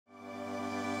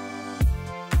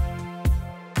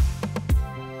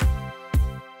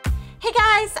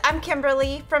Hey guys, I'm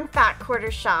Kimberly from Fat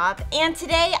Quarter Shop, and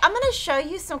today I'm going to show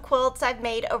you some quilts I've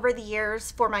made over the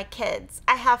years for my kids.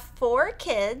 I have 4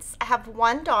 kids. I have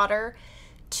 1 daughter,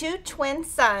 2 twin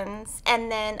sons, and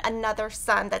then another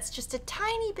son that's just a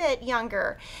tiny bit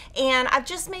younger. And I've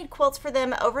just made quilts for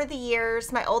them over the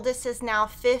years. My oldest is now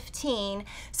 15.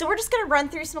 So we're just going to run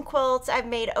through some quilts I've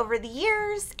made over the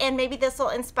years, and maybe this will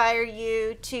inspire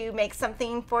you to make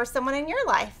something for someone in your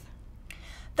life.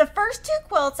 The first 2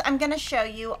 quilts I'm going to show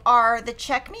you are the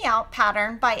Check Me Out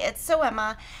pattern by It's So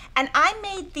Emma, and I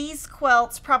made these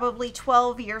quilts probably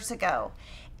 12 years ago.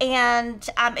 And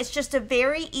it's just a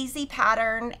very easy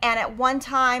pattern, and at one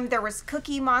time there was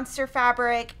Cookie Monster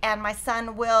fabric, and my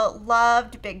son Will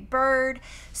loved Big Bird,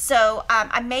 so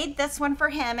I made this one for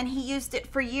him, and he used it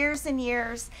for years and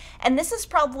years. And this is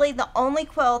probably the only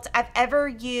quilt I've ever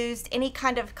used any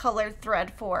kind of colored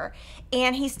thread for,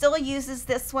 and he still uses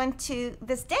this one to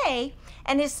this day.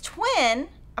 And his twin,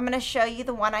 I'm going to show you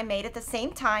the one I made at the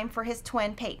same time for his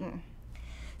twin Peyton.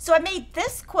 So I made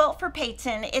this quilt for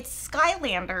Peyton. It's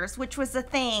Skylanders, which was a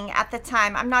thing at the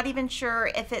time. I'm not even sure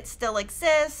if it still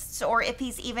exists or if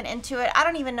he's even into it. I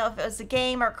don't even know if it was a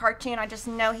game or a cartoon. I just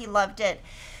know he loved it.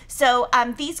 So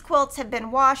these quilts have been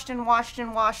washed and washed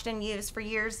and washed and used for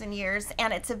years and years,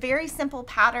 and it's a very simple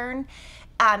pattern.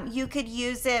 You could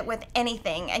use it with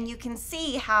anything, and you can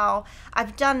see how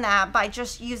I've done that by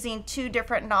just using 2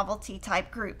 different novelty type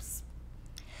groups.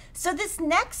 So this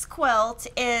next quilt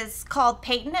is called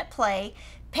Peyton at Play.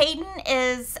 Peyton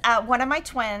is one of my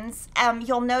twins.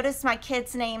 You'll notice my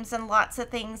kids' names and lots of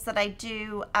things that I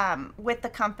do with the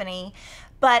company.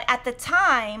 But at the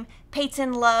time,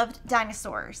 Peyton loved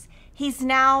dinosaurs. He's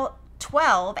now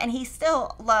 12 and he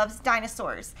still loves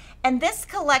dinosaurs. And this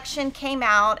collection came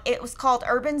out. It was called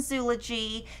Urban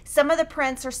Zoology. Some of the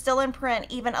prints are still in print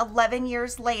even 11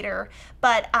 years later.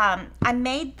 But I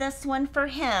made this one for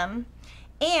him.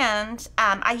 And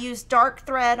I used dark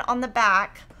thread on the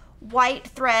back, white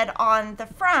thread on the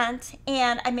front,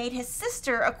 and I made his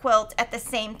sister a quilt at the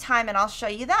same time, and I'll show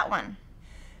you that one.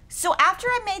 So after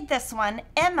I made this one,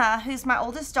 Emma, who's my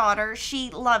oldest daughter,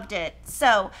 she loved it.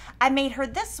 So I made her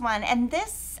this one, and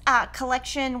this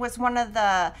collection was one of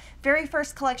the very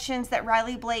first collections that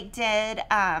Riley Blake did.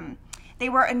 They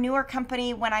were a newer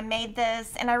company when I made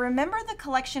this, and I remember the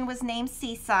collection was named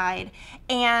Seaside,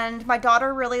 and my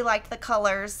daughter really liked the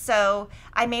colors, so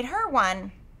I made her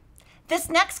one. This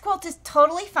next quilt is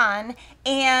totally fun,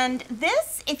 and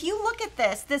this, if you look at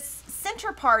this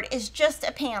center part is just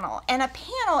a panel, and a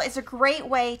panel is a great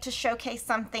way to showcase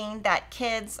something that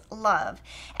kids love.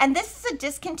 And this is a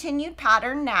discontinued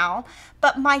pattern now,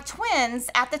 but my twins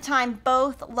at the time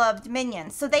both loved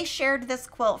Minions, so they shared this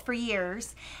quilt for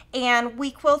years, and we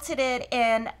quilted it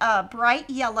in a bright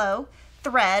yellow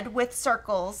thread with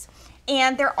circles.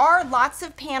 And there are lots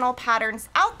of panel patterns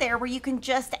out there where you can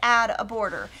just add a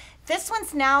border. This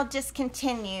one's now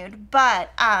discontinued, but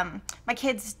my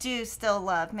kids do still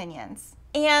love Minions.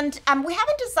 And we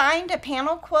haven't designed a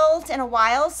panel quilt in a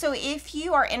while, so if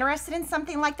you are interested in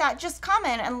something like that, just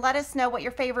comment and let us know what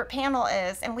your favorite panel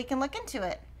is, and we can look into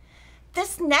it.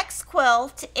 This next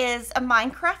quilt is a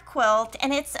Minecraft quilt,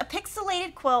 and it's a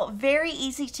pixelated quilt, very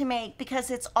easy to make because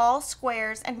it's all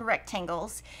squares and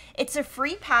rectangles. It's a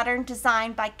free pattern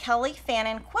designed by Kelli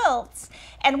Fannin Quilts,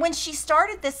 and when she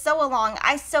started this sew-along,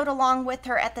 I sewed along with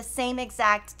her at the same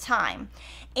exact time.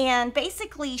 And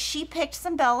basically, she picked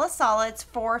some Bella Solids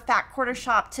for Fat Quarter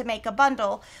Shop to make a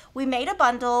bundle. We made a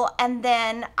bundle, and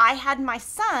then I had my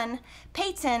son,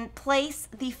 Peyton, place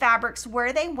the fabrics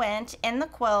where they went in the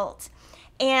quilt.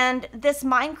 And this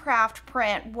Minecraft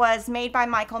print was made by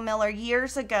Michael Miller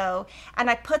years ago, and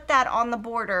I put that on the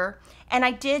border, and I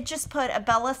did just put a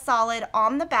Bella Solid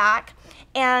on the back.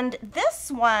 And this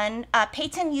one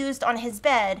Peyton used on his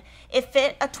bed. It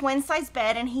fit a twin size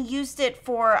bed, and he used it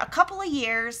for a couple of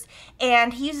years,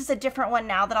 and he uses a different one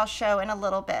now that I'll show in a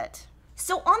little bit.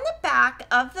 So on the back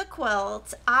of the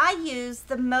quilt, I used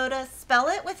the Moda Spell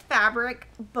It With Fabric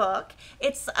book.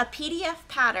 It's a PDF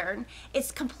pattern.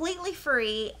 It's completely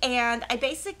free, and I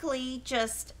basically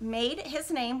just made his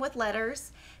name with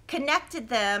letters, connected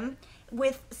them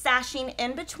with sashing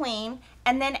in between,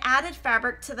 and then added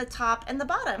fabric to the top and the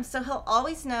bottom, so he'll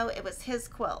always know it was his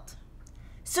quilt.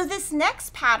 So this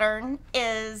next pattern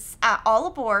is All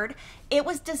Aboard. It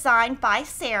was designed by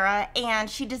Sarah, and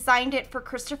she designed it for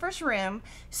Christopher's room.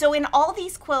 So in all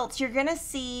these quilts, you're gonna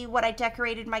see what I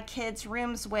decorated my kids'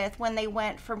 rooms with when they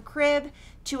went from crib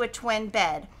to a twin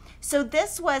bed. So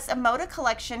this was a Moda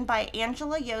collection by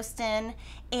Angela Yostin,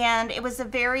 and it was a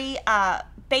very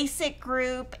basic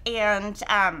group and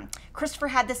Christopher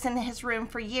had this in his room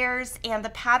for years, and the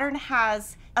pattern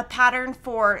has a pattern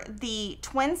for the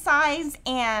twin size,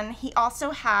 and he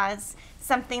also has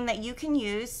something that you can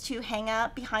use to hang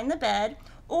up behind the bed,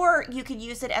 or you could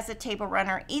use it as a table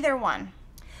runner, either one.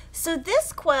 So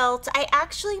this quilt, I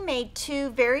actually made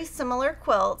two very similar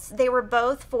quilts. They were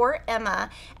both for Emma,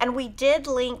 and we did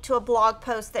link to a blog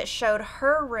post that showed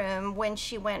her room when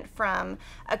she went from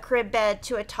a crib bed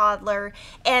to a toddler.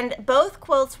 And both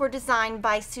quilts were designed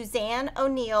by Suzanne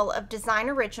O'Neill of Design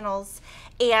Originals,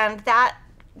 and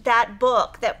that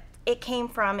book that it came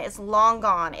from is long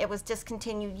gone. It was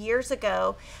discontinued years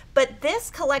ago, but this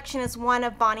collection is one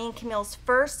of Bonnie and Camille's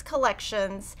first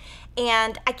collections,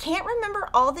 and I can't remember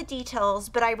all the details,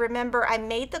 but I remember I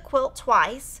made the quilt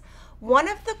twice. One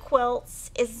of the quilts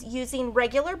is using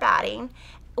regular batting.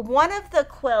 One of the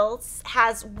quilts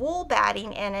has wool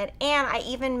batting in it, and I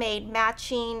even made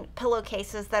matching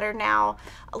pillowcases that are now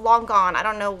long gone. I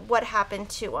don't know what happened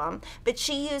to them, but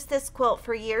she used this quilt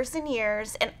for years and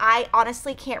years, and I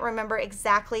honestly can't remember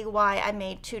exactly why I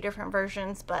made two different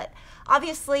versions, but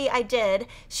obviously I did.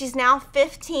 She's now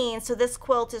 15, so this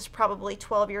quilt is probably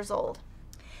 12 years old.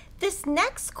 This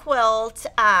next quilt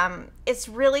is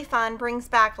really fun, brings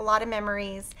back a lot of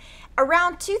memories.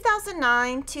 Around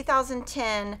 2009,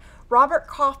 2010, Robert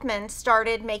Kaufman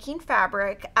started making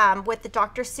fabric with the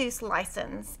Dr. Seuss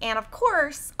license. And of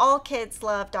course, all kids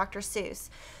love Dr. Seuss.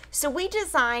 So we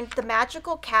designed the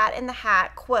Magical Cat in the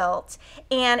Hat quilt,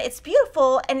 and it's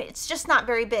beautiful, and it's just not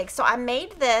very big. So I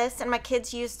made this, and my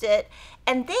kids used it.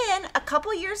 And then a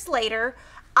couple years later,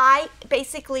 I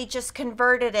basically just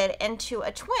converted it into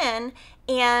a twin,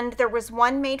 and there was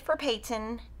one made for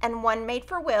Peyton and one made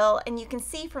for Will, and you can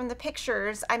see from the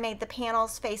pictures I made the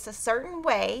panels face a certain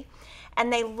way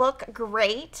and they look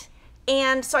great.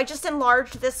 And so I just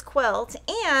enlarged this quilt,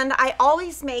 and I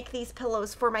always make these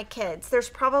pillows for my kids. There's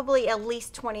probably at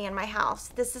least 20 in my house.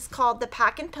 This is called the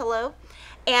Pack and Pillow,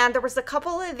 and there was a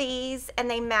couple of these and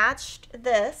they matched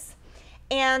this.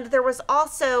 And there was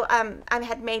also, I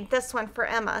had made this one for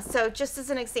Emma. So just as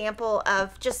an example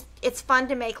of it's fun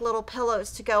to make little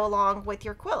pillows to go along with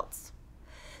your quilts.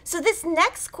 So this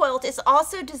next quilt is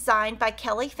also designed by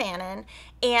Kelli Fannin,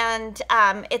 and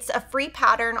it's a free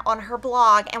pattern on her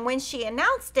blog. And when she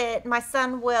announced it, my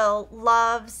son Will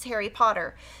loves Harry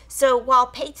Potter. So while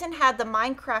Peyton had the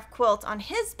Minecraft quilt on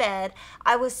his bed,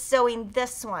 I was sewing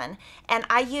this one. And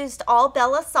I used all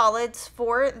Bella Solids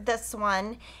for this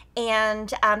one.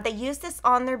 And they used this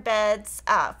on their beds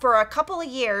for a couple of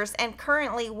years, and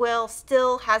currently Will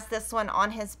still has this one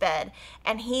on his bed,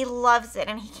 and he loves it,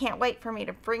 and he can't wait for me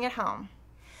to bring it home.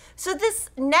 So this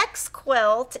next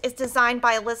quilt is designed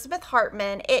by Elizabeth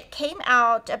Hartman. It came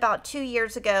out about 2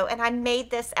 years ago, and I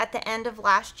made this at the end of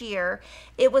last year.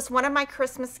 It was one of my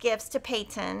Christmas gifts to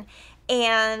Peyton,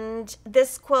 and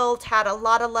this quilt had a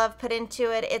lot of love put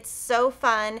into it. It's so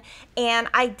fun, and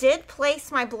I did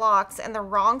place my blocks in the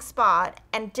wrong spot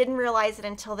and didn't realize it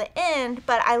until the end,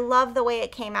 but I love the way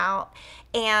it came out.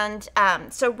 And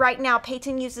so right now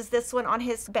Peyton uses this one on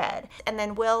his bed, and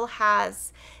then Will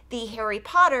has the Harry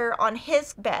Potter on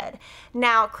his bed.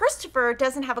 Now Christopher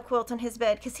doesn't have a quilt on his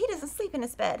bed because he doesn't sleep in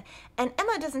his bed, and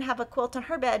Emma doesn't have a quilt on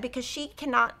her bed because she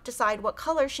cannot decide what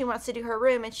color she wants to do her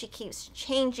room, and she keeps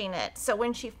changing it. So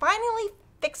when she finally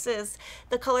fixes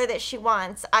the color that she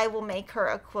wants, I will make her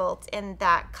a quilt in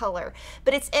that color.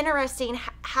 But it's interesting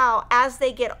how as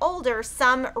they get older,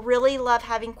 some really love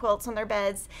having quilts on their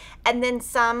beds, and then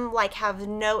some like have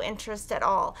no interest at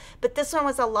all. But this one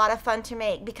was a lot of fun to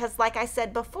make because, like I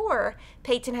said before,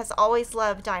 Peyton has always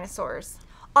loved dinosaurs.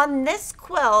 On this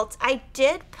quilt, I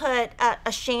did put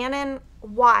a Shannon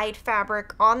wide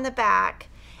fabric on the back,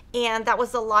 and that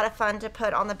was a lot of fun to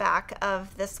put on the back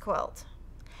of this quilt.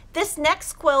 This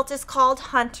next quilt is called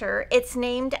Hunter. It's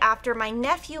named after my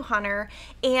nephew Hunter,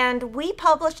 and we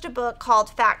published a book called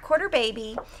Fat Quarter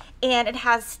Baby, and it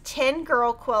has 10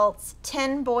 girl quilts,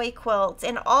 10 boy quilts,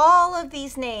 and all of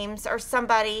these names are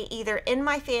somebody either in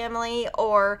my family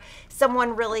or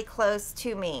someone really close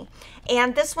to me.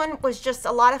 And this one was just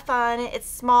a lot of fun. It's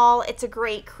small, it's a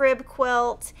great crib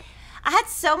quilt. I had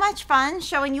so much fun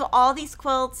showing you all these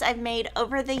quilts I've made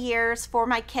over the years for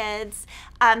my kids.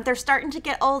 They're starting to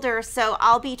get older, so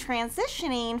I'll be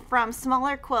transitioning from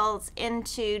smaller quilts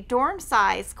into dorm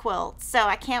size quilts. So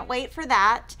I can't wait for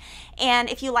that. And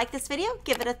if you like this video,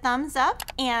 give it a thumbs up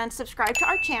and subscribe to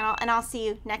our channel, and I'll see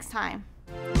you next time.